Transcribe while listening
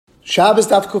Shabbos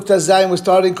Daf Kuftas Zayin was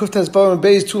starting Kuftas Bar and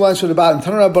Beis, 2 lines from the bottom.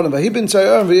 Tanur Rabbanan Vahibin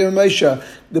Tzayon V'Yim Meisha.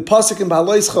 The pasuk in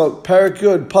Bahaloischa, Parak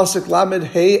Yud, pasuk Lamed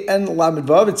Hey and Lamed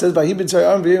Vav. It says Vahibin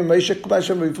Tzayon V'Yim Meisha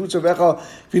Kumashem V'Yifutz Vecha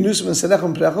V'Nusam and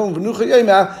Senechem Prechom V'Nucha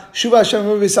Yema Shuva Hashem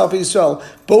V'Yisal Yisrael.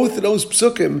 Both of those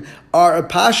psukim are a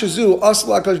pashazu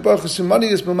Asla Hakadosh Baruch Hu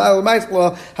Simaniyus B'Mayil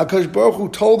Ma'itla. Hakadosh Baruch Hu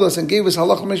told us and gave us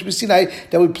Halach L'Mesh B'Sinai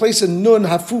that we place a nun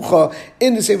hafucha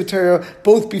in the Sefer Torah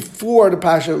both before the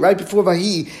pasha, right before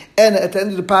Vahi, and at the end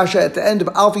of the pasha, at the end of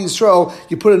Alpha Yisrael,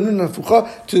 you put a nun hafucha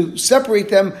to separate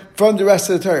them from the rest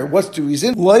of the Torah. What's the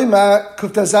reason? This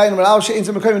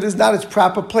is not its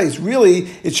proper place. Really,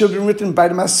 it should have been written by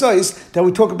the Masais that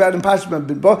we talk about in Pasha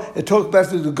Bimba. It talks about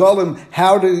the Golim,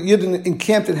 how the Yidden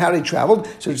encamped and how they traveled.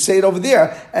 So to say it over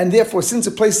there, and therefore, since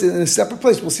it placed it in a separate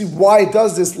place, we'll see why it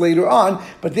does this later on.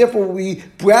 But therefore, we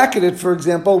bracket it, for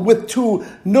example, with two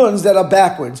nuns that are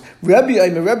backwards.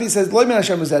 Rebbe says,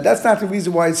 that's not the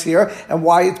reason why it's here and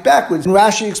why it's backwards. And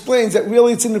Rashi explains that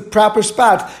really it's in the proper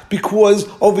spot because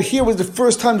over here was the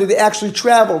first time that they actually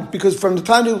traveled, because from the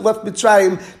time they left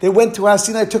Mitzrayim, they went to Har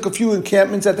Sinai, took a few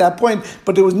encampments at that point,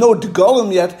 but there was no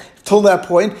Degolim yet till that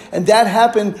point, and that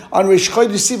happened on Rosh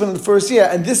Chodesh Sivan in the first year,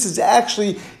 and this is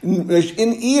actually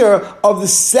in year of the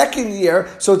second year,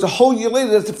 so it's a whole year later.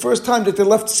 That's the first time that they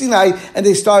left Sinai and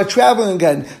they started traveling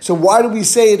again. So why do we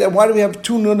say it, and why do we have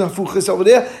two nun hafuchas over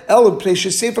there?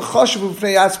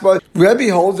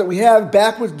 Rebbe holds that we have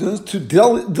backwards nuns to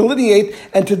delineate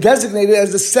and to designate it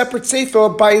as a separate sefer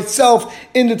by itself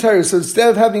in the Torah. So instead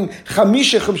of having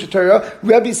Chamisha Chumsha Torah,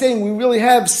 Rebbe is saying we really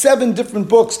have 7 different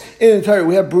books in the Torah.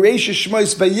 We have Bereishis,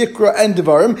 Shmos, Vayikra, and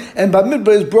Devarim, and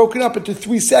Bamidbar is broken up into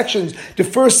 3 sections. The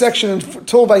first section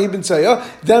until Vahi Ben Tzaya,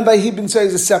 then Vahi Ben Tzaya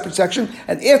is a separate section,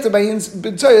 and after Vahi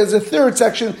Ben Tzaya is a third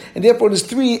section, and therefore there's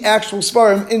 3 actual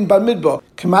svarim in Bamidbar.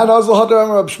 Kamad Azal Hadar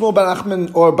Amar Rab Shmuel Ben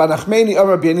Achman or Ben Achmeni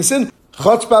Amar B'Yenisin.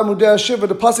 Chatzba Mudeh Shiva,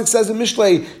 the pasuk says in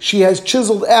Mishlei, she has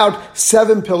chiseled out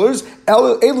 7 pillars.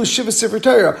 Elu Shiva Sefer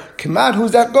Torah. Kamad,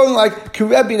 who's that going like?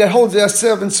 Kirebi, that holds there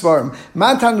 7 svarim.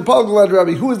 Mantan the Palgalad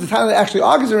Rabbi, who is the Tana that actually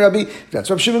argues in Rabbi? That's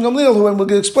Rab Shimon Gamliel, who, and we'll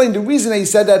explain the reason that he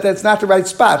said that that's not the right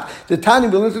spot. The Tani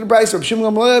will into the Bryce, Rab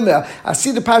Shimon Gamliel. I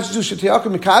see the passage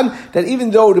that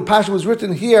even though the passage was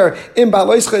written here in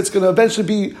Baloischa, it's going to eventually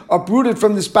be uprooted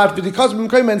from the spot, but because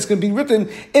it's going to be written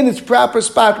in its proper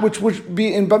spot, which would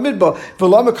be in Bamidbar.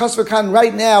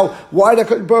 Right now, why did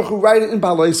HaKadosh Baruch Hu write it in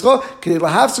Baloischa? Because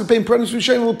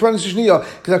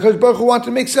HaKadosh Baruch Hu wanted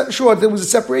to make sure there was a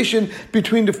separation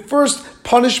between the first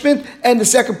punishment and the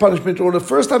second punishment, or the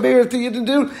first Aveira that you didn't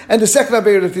do and the second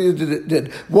Aveira that you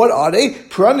did. What are they?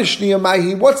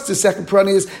 What's the second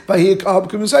Pranish?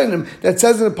 That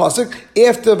says in the pasuk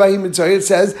after Vahi Mitzrayim, it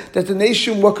says that the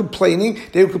nation were complaining.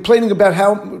 They were complaining about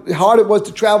how hard it was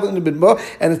to travel in the Midbar,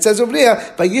 and it says over there,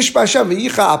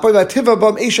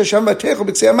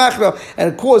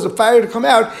 and it caused the fire to come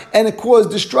out, and it caused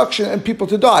destruction and people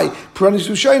to die. Pranish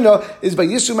Ushaina is by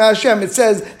Yisum Hashem. It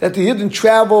says that the Yidden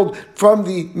traveled from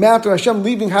the mountain of Hashem,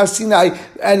 leaving Har Sinai,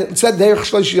 and it said they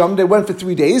went for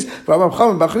 3 days. They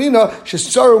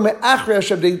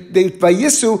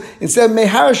Vayisu instead of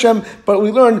Mehar Hashem, but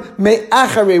we learn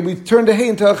Me'achare. We turn the hay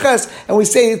into a ches, and we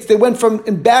say they went from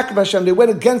in back of Hashem. They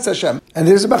went against Hashem. And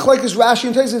there's a machlekes Rashi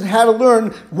and Taisus how to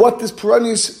learn what this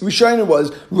Puranis Rishayna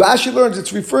was. Rashi learns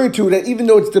it's referring to that even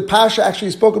though it's the Pasha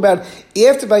actually spoke about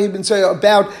after Vahi Ben Tzaya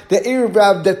about the Erev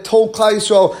Rav that told Klal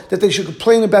Yisrael that they should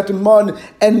complain about the man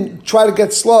and try to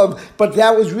get slav, but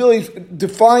that was really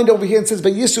defined over here and says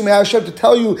Vayisu Me'Hashem to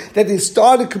tell you that they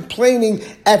started complaining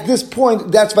at this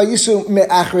point. That's Vayisu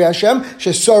Me'Achri Hashem,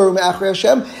 Shesaru Me'Achri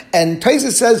Hashem, and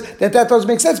Taisus says that doesn't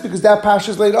make sense because that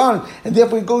Pasha is later on, and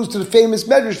therefore he goes to the famous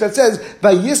medrash that says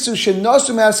Vayisu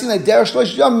Shenasu Me'Hasinai Der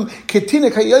Shlosh Yom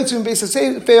Ketinik Hayotzim Beis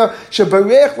HaSefer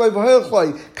Shebarech Loi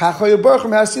V'Hoychloi Kachoy Baruch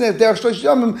Me'Hasinai Der Shlosh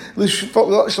Yom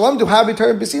Shalom to Habi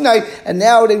Torah B'Sinai, and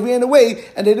now they ran away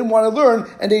and they didn't want to learn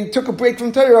and they took a break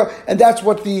from Torah, and that's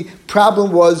what the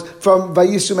problem was from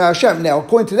Vayisu Hashem. Now,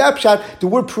 according to that pshat, the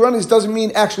word Puranis doesn't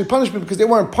mean actually punishment because they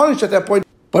weren't punished at that point,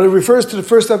 but it refers to the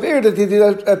first Aveir that they did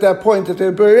at that point, that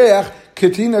they berech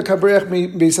Ketina Kabrech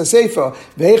Beisasefa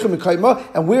Ve'echem Mekayma,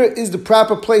 and where is the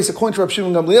proper place according to Rab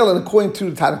Shimon Gamliel and according to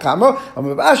the Tanakama?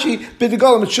 Amabashi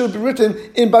B'Degalim, it should have been written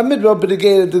in Bamidbar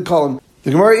B'Degalim Degalim. The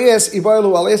Gemara asks,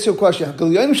 Ibarlu, I'll ask you a question.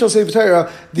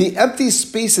 The empty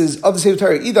spaces of the Sefer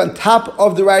Torah, either on top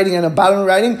of the writing and the bottom of the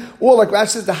writing, or like Rashi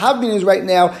says, the Havmin is right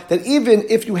now, that even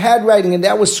if you had writing and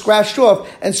that was scratched off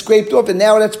and scraped off and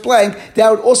now that's blank, that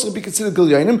would also be considered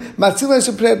Gilyonim.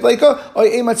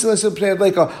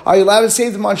 Are you allowed to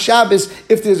save them on Shabbos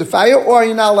if there's a fire, or are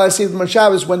you not allowed to save them on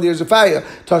Shabbos when there's a fire?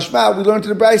 Tashma, we learned to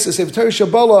the Brisa, Sefer Torah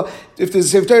Shabbalah, if there's a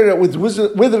Sefer Torah that was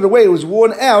withered away, it was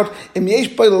worn out, if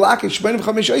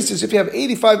you have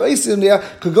 85 ices in there,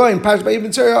 could go in Pash Vahib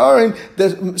Ben Tzara Aaron,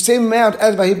 the same amount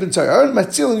as Vahib Ben Tzara Aaron,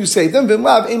 Matzilin, you say them,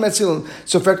 Vimlav, Ein Matzilin.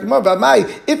 So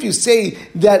if you say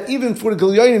that even for the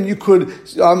Gilyonim you could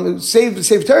save the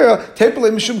Sefer Torah,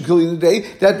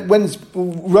 that when it's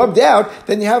rubbed out,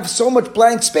 then you have so much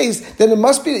blank space, then it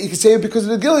must be that you can save it because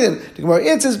of the Gilyon. The Gemara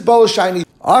answers, Bolo Shiny.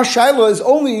 Our Shiloh is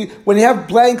only when you have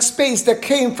blank space that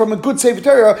came from a good Sefer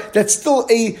Torah that's still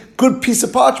a good piece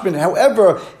of parchment.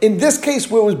 However, in this case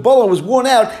where it was Bolo, was worn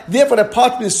out, therefore the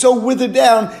parchment is so withered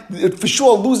down, it for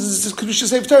sure loses its Kedusha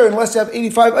Sefer Torah unless you have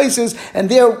 85 ices, and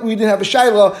there we didn't have a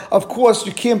Shiloh. Of course,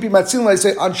 you can't be Matzilin, I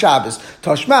say, on Shabbos.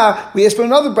 Tashma, we asked for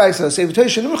another Brisa, Sefer Torah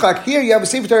Shenimchak. Here you have a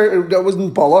Sefer Torah that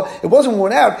wasn't Bolo, it wasn't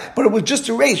worn out, but it was just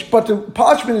erased, but the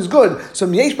parchment is good. So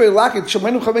Myesh B'Rei Lakit,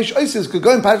 Shemenu Chamesh Isis, could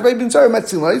go in Pash Vahib Ben Tzara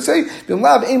Matzilin. I say,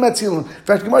 B'Lav Ein Matzilin. In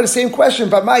fact, Gemara, the same question,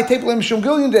 but my Tepelem Shum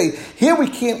Gilyon Day. Here we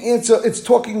can't answer, it's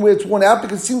talking where it's worn out,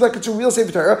 because it seems like it's a real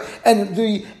Sefer Torah, and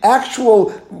the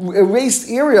actual erased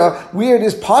area where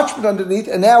there's parchment underneath,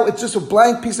 and now it's just a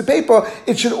blank piece of paper,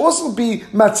 it should also be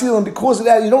Matzilin. Because of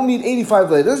that, you don't need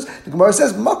 85 letters. The Gemara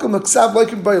says, Makam Aksav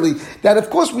Laikim Bailey. That, of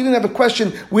course, we didn't have a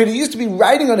question where there used to be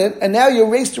writing on it, and now you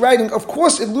erased the writing. Of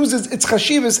course, it loses its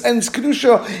chashivas and its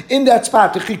kedusha in that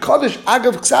spot. The Chikodesh,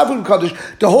 Agav Ksavun Kodesh,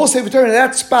 the whole Sefer Torah in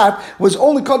that spot was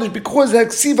only Kodesh because it had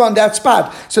Ksiva on that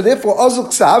spot. So therefore, Azal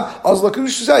Ksav, Azal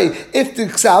Kedusha say, if the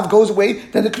Ksav goes away,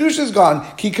 then the Kedusha is gone.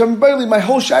 Kikam Barely, my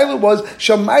whole Shiloh was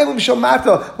Shamayla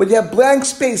V'Shamata, when you have blank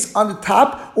space on the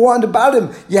top or on the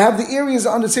bottom. You have the areas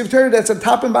on the Sefer Torah that's on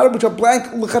top and bottom which are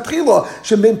blank L'Chatchila.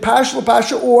 Shabin Pash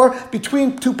L'Pasha, or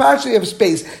between two Pasha you have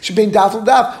space. Shabin Daf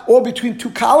L'Daf, or between two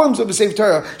columns of the Sefer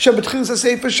Torah. Shabbatchil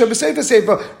Sefer, Shabbat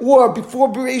Sefer, or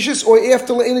before Bereshis or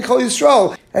after Le'en Kol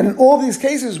Yisrael. And in all these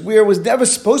cases where it was never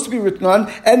supposed to be written on,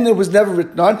 and it was never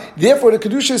written on, therefore the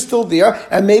Kedusha is still there,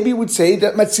 and maybe would say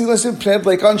that Matzilas is planned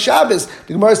like on Shabbos.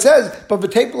 The Gemara says, but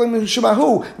V'teipelim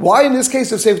Shemahu, why in this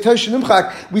case of Sefer Torah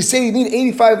Shenimchak, we say you need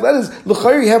 85 letters,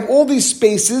 L'chayr, you have all these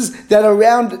spaces that are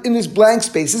around in these blank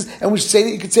spaces, and we say that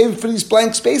you could save it for these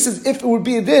blank spaces if it would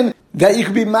be a din that you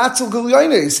could be matzil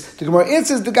gilyonis. The Gemara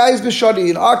answers the guy is b'shadi.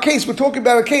 In our case, we're talking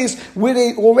about a case where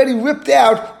they already ripped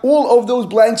out all of those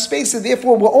blank spaces.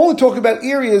 Therefore, we're only talking about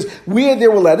areas where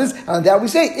there were letters. And that we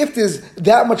say, if there's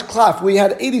that much klaf, we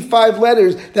had 85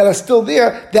 letters that are still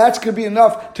there, that's going to be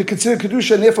enough to consider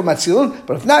kedusha and therefore matzilin.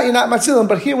 But if not, you're not matzilin.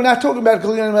 But here, we're not talking about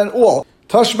gilyonim at all.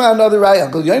 Tashma another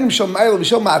raya. Gilyonim shel ma'ila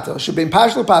v'shel mata. Should be in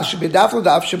pash l'pash. Should be daf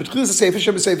l'daf. Should be tchilas sefer.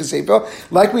 Should be sefer.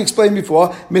 Like we explained before,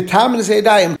 mitam and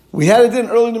seidayim. We had it in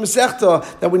early in the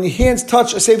Masechta that when your hands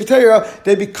touch a Sefer Torah,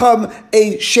 they become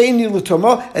a sheni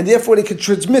l'tumah, and therefore they can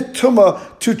transmit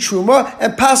tumah to truma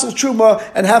and passel truma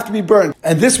and have to be burned.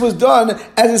 And this was done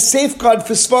as a safeguard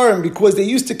for Svarim because they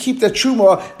used to keep that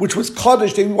truma, which was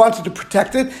Kaddish, they wanted to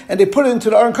protect it, and they put it into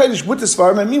the Aron Kodesh with the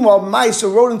Svarim, and meanwhile mice or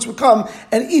rodents would come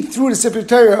and eat through the Sefer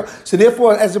Torah. So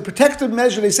therefore, as a protective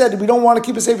measure, they said we don't want to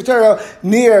keep a Sefer Torah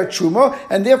near truma,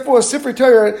 and therefore Sefer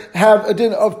Torah have a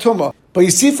din of tumah. But you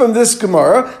see from this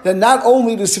Gemara that not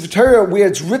only the Sefer Torah where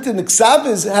it's written the Ksav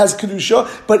has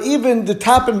Kedusha, but even the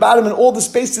top and bottom and all the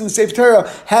spaces in the Sefer Torah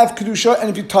have Kedusha, and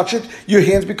if you touch it, your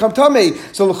hands become Tamei.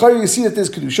 So l'chayr you see that there's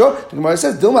Kedusha. The Gemara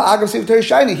says, Dilma Agav Sefer Torah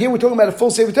Shiny. Here we're talking about a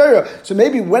full Sefer Torah. So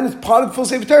maybe when it's part of full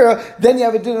Sefer Torah, then you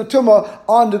have a din of Tumah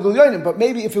on the Gilyonim. But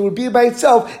maybe if it would be by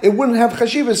itself, it wouldn't have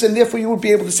Chashivas, and therefore you would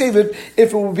be able to save it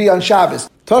if it would be on Shabbos.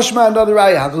 Tashma another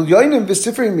raya. Gilyonim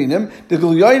v'sifrei minim. The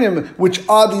Gilyonim, which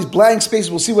are these blank spaces,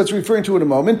 we'll see what's referring to in a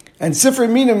moment. And sifrei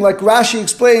minim, like Rashi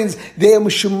explains, they are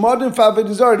mushumadim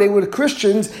fa'avodazar. They were the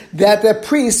Christians that their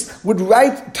priests would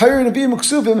write Torah and Nevi'im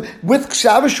Uksuvim with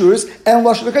Kshav Ashurs and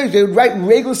Lashon HaKodesh. They would write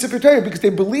regular Sefer Torah because they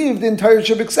believed in Torah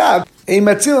Shabbat. A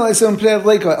matzil I said in Pnei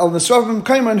Leika El Nesravim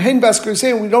Kaiman Hein Baskar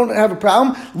saying we don't have a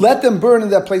problem. Let them burn in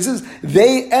their places.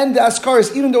 They end the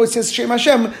Askaris, even though it says Shem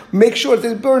Hashem. Make sure that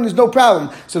they burn. There's no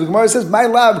problem. So the Gemara says, "My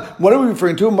lab, what are we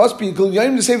referring to? It must be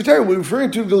Gilyonim to Sefer Torah. We're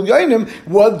referring to Gilyonim.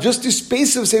 Well, just the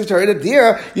space of Sefer Torah. That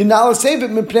there you're not allowed to save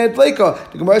it in Pnei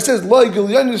Leika. The Gemara says, "Lo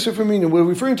Gilyonim to Sefer Minim." We're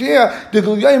referring to here the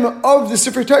Gilyonim of the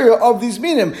Sefer Torah of these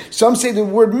Minim. Some say the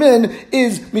word min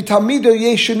is mitamida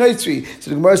yeshenoitzri.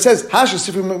 So the Gemara says, "Hasha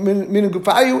Sefer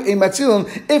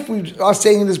if we are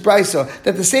saying in this brisa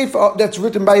that the sefer that's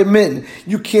written by a min,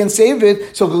 you can't save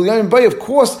it, so of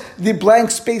course the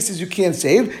blank spaces you can't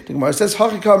save. The Gemara says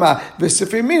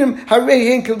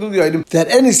that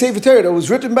any sefer Torah that was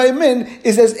written by a min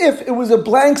is as if it was a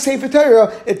blank sefer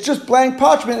Torah. It's just blank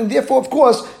parchment, and therefore, of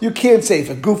course, you can't save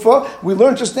it. Gufa, we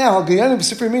learned just now. If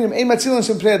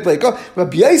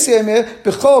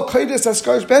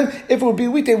it would be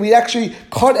weekday, we actually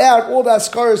cut out all the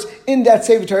scars in that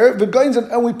sefer Torah,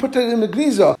 and we put it in the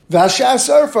gliza.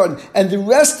 And the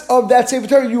rest of that sefer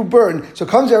Torah you burn. So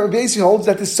comes out, Rabbi Yossi holds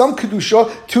that there's some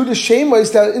kedusha to the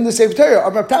shemos that are in the sefer Torah.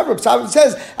 Rabbi Tavra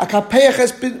says,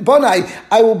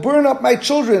 I will burn up my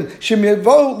children.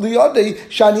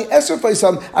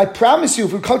 I promise you,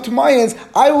 if you come to my hands,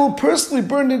 I will personally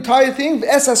burn the entire thing.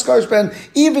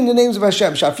 Even the names of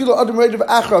Hashem.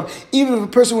 Even if a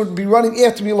person would be running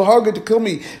after me to kill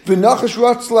me, or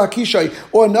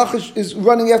Nachash is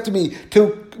running after me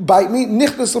to bite me,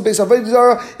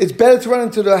 it's better to run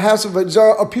into the house of Avodah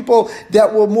Zarah, or people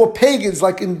that were more pagans,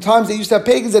 like in times they used to have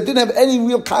pagans that didn't have any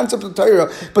real concept of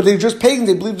Torah, but they were just pagans,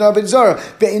 they believed in Avodah Zarah.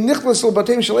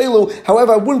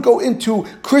 However, I wouldn't go into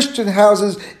Christian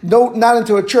houses, not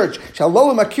into a church,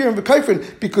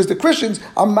 because the Christians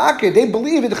are makir, they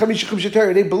believe in the Chamisha Chumsha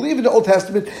Torah, they believe in the Old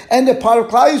Testament, and they're part of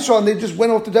Klal Yisrael, and they just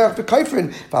went off the derech of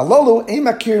Kafrin.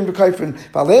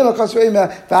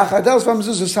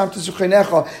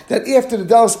 That after the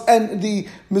dalas and the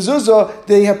mezuzah,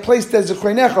 they have placed as a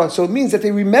chreinecha. So it means that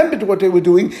they remembered what they were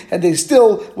doing, and they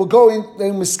still were going,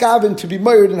 they were miskaven to be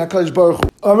married in HaKadosh Baruch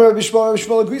Hu. Amar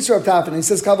Bishmal agrees to Rav Tafan. He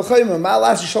says, by the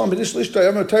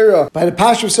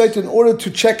Pasha of Saita, in order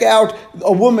to check out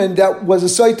a woman that was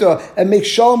a Saita and make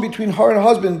shalom between her and her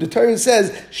husband, the Torah says,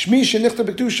 Shmi shenichta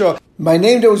b'kedusha, my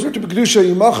name that was written b'kedusha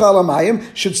yimacha al hamayim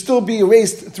should still be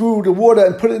erased through the water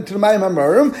and put it into the mayim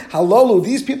hamarim. Halalu,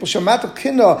 these people shamatal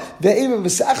kinna ve'eva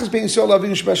v'sachas bein yisrael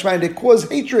avinu shebashmayim, they cause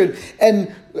hatred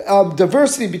and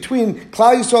diversity between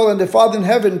Klal Yisrael and the Father in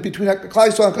heaven, between Klal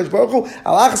Yisrael and Kadosh Baruch Hu.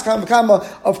 Alachas kam v'kama,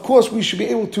 of course, we should be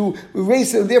able to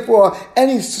erase it, and therefore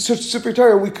any such sefer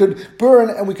Torah we could burn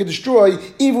and we could destroy,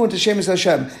 even with the Shemus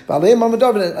Hashem. And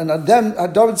then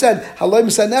David said, "Haloi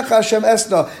misanecha Hashem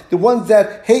esna." The ones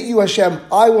that hate you, Hashem,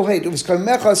 I will hate.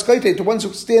 The ones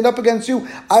who stand up against you,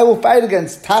 I will fight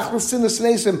against.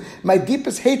 My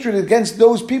deepest hatred against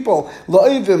those people.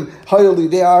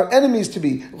 They are enemies to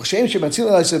me.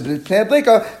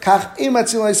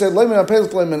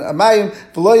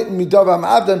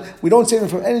 We don't say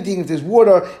from anything. If there's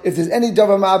water, if there's any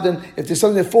davar ma'abdan, if there's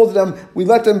something that falls to them, we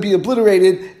let them be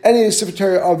obliterated. Any sefer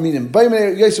Torah of minim.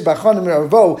 There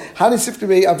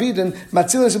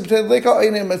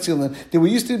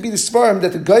used to be the svarim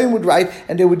that the goyim would write,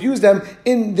 and they would use them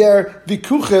in their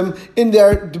vikuchim, in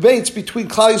their debates between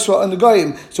Klal Yisrael and the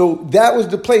goyim. So that was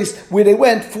the place where they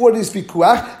went for this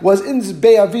vikuach, was in this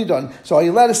Bei Avidon. So are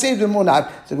you allowed to save them or not?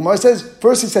 So the Gemara says,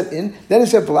 first he said in, then he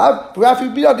said Rav.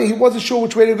 He wasn't sure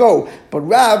which way to go. But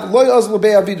Rav,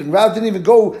 Rav didn't even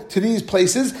go to these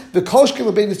places. The Kolshke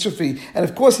L'Bei Nitzvi. And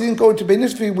of course he didn't go to Beit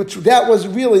Nitzvi, which that was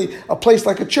really a place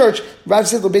like a church. Rav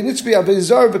said L'Bei Nitzvi Avodah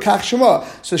Zarah v'kach Shema.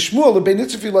 So Shmuel L'Bei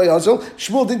Nitzvi Lo Yazil.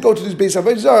 Shmuel didn't go to these Beis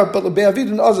Avodah Zarah, but L'Bei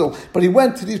Avidon Azil. But he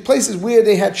went to these places where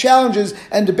they had challenges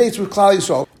and debates with Klal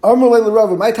Yisrael.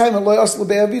 My time in Lo Yazil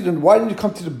L'Bei Avidon. Why didn't you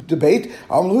come to the debate?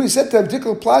 He said to him,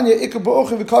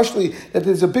 that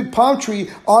there's a big palm tree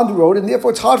on the road, and therefore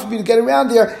it's hard for me to get around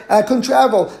there, and I couldn't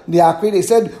travel. They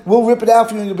said, we'll rip it out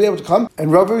for you and you'll be able to come.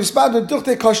 And Rav responded,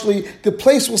 the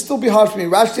place will still be hard for me.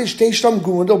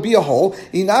 There'll be a hole.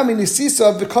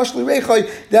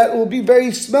 That will be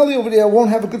very smelly over there. I won't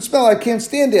have a good smell. I can't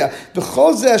stand there. And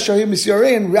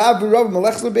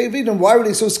why were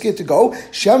they so scared to go?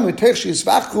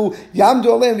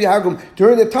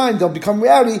 During the time, they'll become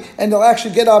rowdy and they'll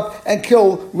actually get up and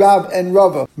kill Rav and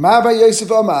Rava.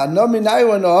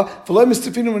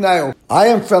 I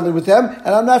am friendly with them,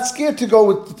 and I'm not scared to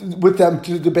go with them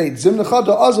to the debate.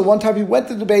 One time he went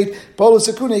to the debate,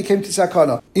 he came to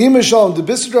Sakana. The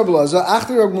Bisr Rabbi Lazar,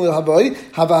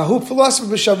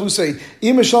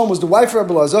 Shalom was the wife of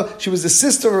Rabbi Lazar, she was the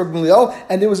sister of Rabbi Gamliel,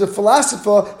 and there was a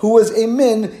philosopher who was a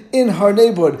min in her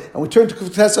neighborhood. And we turn to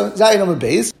Kufetesa Zayin on the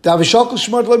base.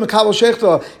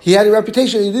 He had a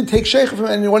reputation, he didn't take sheikha from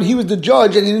anyone, he was the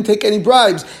judge, and he didn't take any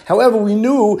bribes. However, we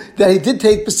knew that he did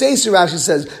take Beseser, Rashi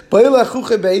says.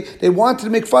 They wanted to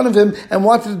make fun of him and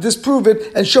wanted to disprove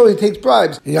it and show he takes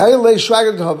bribes. The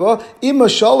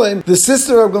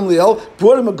sister of Gamliel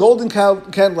brought him a golden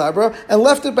candelabra and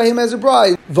left it by him as a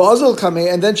bride.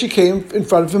 And then she came in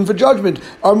front of him for judgment.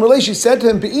 She said to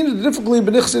him,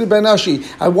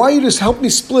 I want you to help me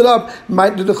split up the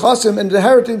nechasim and the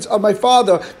inheritance of my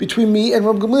father between me and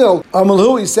Rab Gamliel.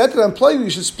 He said to them, you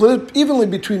should split it evenly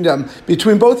between them,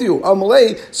 between both of you.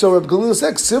 So Rab Gamliel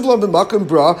said, it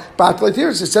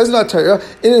says in our Torah,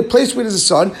 in a place where there's a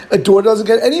son, a daughter doesn't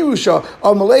get any Rusha.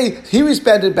 He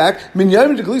responded back, from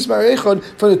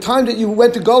the time that you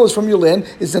went to Golos from your land,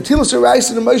 it's Natilas Arais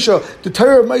and Moshe. The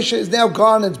Torah of Moshe is now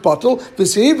gone and it's bottled.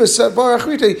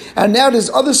 And now there's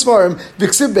other Svarim,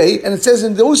 and it says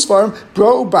in those Svarim,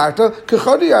 Bro Ubarta,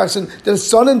 Kechadi Yarsin, that a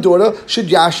son and daughter should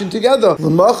yashin together. The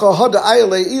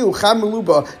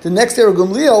next day,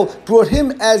 Gamliel brought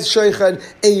him as Sheikhad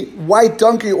a white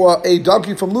donkey or a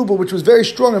donkey from Luba, which was very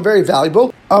strong and very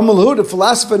valuable. The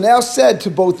philosopher now said to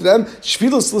both of them,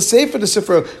 Shvilos l'sefer the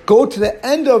sefer, go to the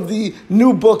end of the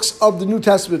new books of the New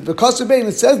Testament. Because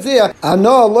it says there, I'm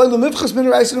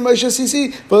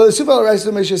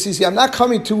not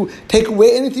coming to take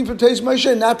away anything from Torah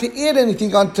Moshe and not to add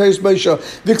anything on Torah Moshe.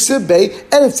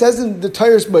 And it says in the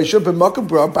Torah Moshe,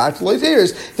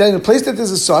 that in a place that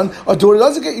there's a son, a daughter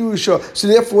doesn't get Yerusha. So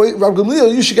therefore, Rab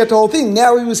Gamliel, you should get the whole thing.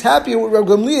 Now he was happier with Rab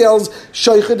Gamliel's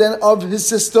shaykhad and of his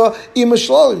sister Ima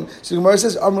Shalom. So the Gemara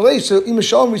says, so Ima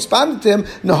Shalom responded to him,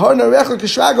 Nahar Narecha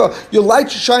Kishraga, your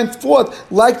light should shine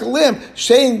forth like the lamp,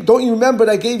 saying, don't you remember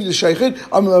that I gave you the shaykhad?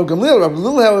 Rab Gamliel,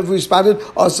 however, responded,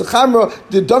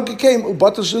 the donkey came,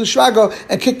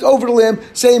 and kicked over the lamp,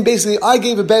 saying basically, I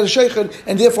gave a better shaykhad,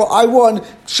 and therefore I won,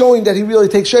 showing that he really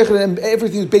takes shaykhad, and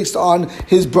everything is based on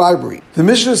his bribery. The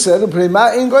Mishnah said,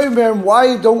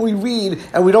 why don't we read,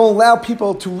 and we don't allow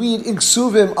people to read in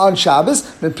Ksuvim on Shabbos?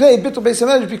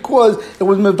 Because it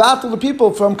was mevatel the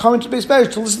people from coming to Beis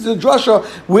Medrash to listen to the drasha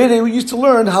where they used to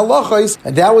learn halachos,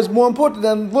 and that was more important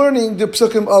than learning the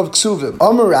psukim of Ksuvim.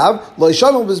 Amar Rav,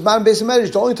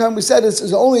 the only time we said this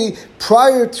is only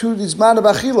prior to the Zman of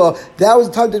Achila. That was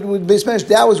the time that it was Beis Medrash.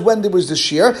 That was when there was the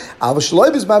shir.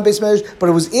 But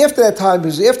it was after that time,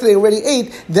 because after they already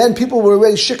ate, then people were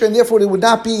already shikar, and therefore there would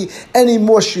not be any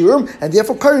more shirim, and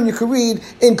therefore Karen you could read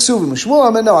in Ksuvim.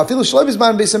 Shmuel, no, I feel Shloim is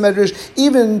man Beis Medrash,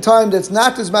 even in time that's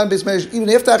not as man Beis Medrash, even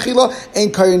after Achila,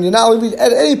 and Karen, you're not allowed to read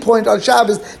at any point on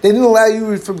Shabbos. They didn't allow you to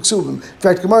read from Ksuvim. In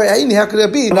fact, Gemara, how could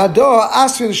that be? Nadar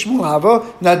asked for the Shmuel Hava.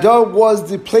 Nadar was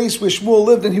the place where Shmuel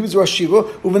lived, and he was Rosh Shiva.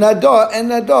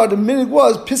 Nadar, the minute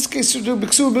was Piskei Sudu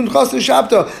B'Ksuvim Chas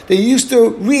Shabta. They used to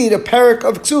read a parak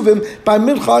of Ksuvim by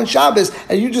Mincha on Shabbos,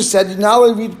 and you just said you're not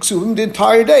allowed to read Ksuvim the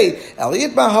entire day. What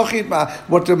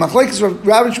the Machlekes of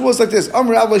Rav and Shmuel was like this. The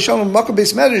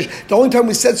only time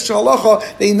we said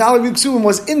Shalacha, they not allowed to read Ksuvim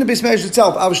was in the Beis Medrash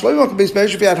itself.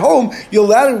 If you're at home, you're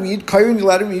allowed to read Kayun, you're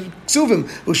allowed to read Ksuvim.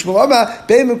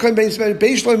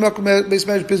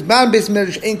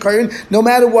 No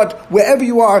matter what, wherever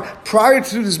you are, prior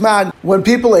to this man, when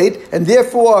people ate, and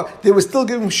therefore they were still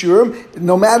giving shurim,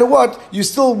 no matter what, you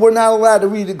still were not allowed to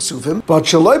read Ksuvim. But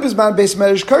Shaloi Bisman Beis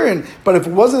Medrash Kayun. But if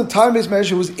it wasn't the time Beis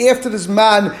Medrash, it was after this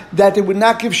man that they would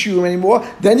not give shurim anymore,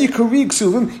 then you could read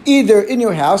Ksuvim either in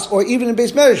your house or even in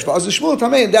Beis Medrash.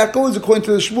 And that goes according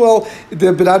to the Shmuel, the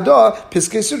B'Nadar,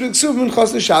 Piskei Sudu Ksuvim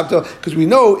Chas Shabta, because we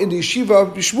know in the yeshiva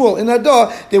of Shmuel in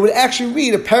Nadar, they would actually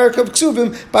read a parak of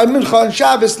Ksuvim by Mincha on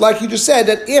Shabbos, like you just said,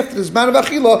 that after this man of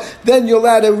Achila, then you're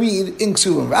allowed to read in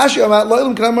Ksuvim.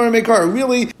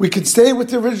 Really, we could stay with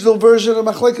the original version of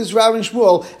Machlekes Rav and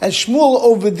Shmuel, and Shmuel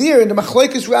over there in the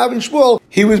Machlekes Rav and Shmuel,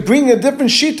 he was bringing a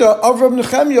different shita of Rav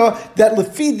Nechemya, that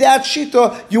lefi that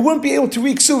shita, you wouldn't be able to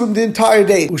read Ksuvim the entire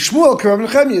day. Shmuel, Rav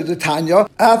Nechemya, the Tanya,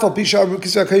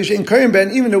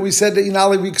 even though we said that you're not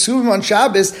allowed to read Ksuvim on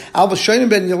Shabbos,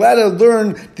 you're allowed to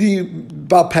learn the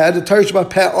Balpeh, the Tarish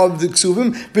Balpeh of the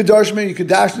Ksuvim, V'darshman, you could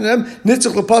dash in them,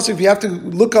 Nitzach L'Pasuk, if you have to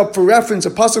look up for reference, a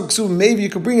Pasuk Ksuvim, maybe you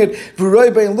could bring it,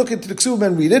 V'roiba, and look into the Ksuvim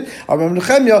and read it.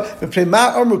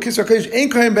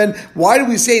 Why do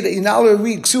we say that you're not allowed to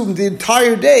read Ksuvim the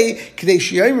entire day?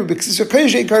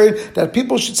 That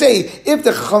people should say, if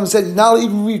the Chacham said you're not allowed to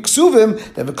even read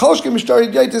Ksuvim, then the Kolshkim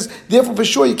Shtari Yaitis, therefore for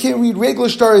sure you can't read regular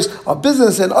Shtaris of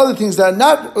business and other things that are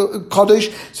not Kaddish,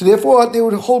 so therefore they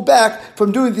would hold back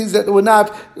from doing things that were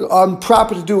not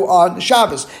proper to do on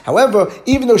Shabbos. However,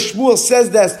 even though Shmuel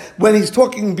says that when he's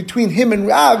talking between him and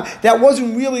Rav, that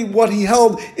wasn't really what he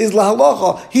held is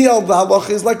lahalacha. He held the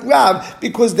halacha is like Rav,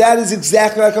 because that is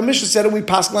exactly like our Mishnah said, and we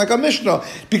pass like our Mishnah.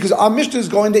 Because our Mishnah is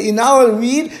going that you're not allowed to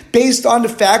read based on the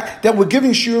fact that we're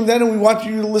giving shiurim then, and we want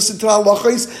you to listen to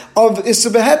halachas of Issa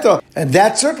Beheta. And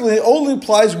that certainly only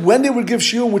applies when they would give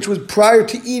shiurim, which was prior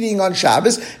to eating on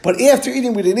Shabbos. But after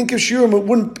eating, we didn't give shiurim, it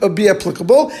wouldn't be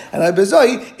applicable. And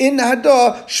in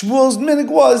Hadar, Shmuel's minig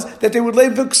was that they would lay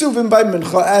v'ksuvim by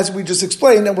mincha, as we just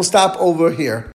explained, and we'll stop over here.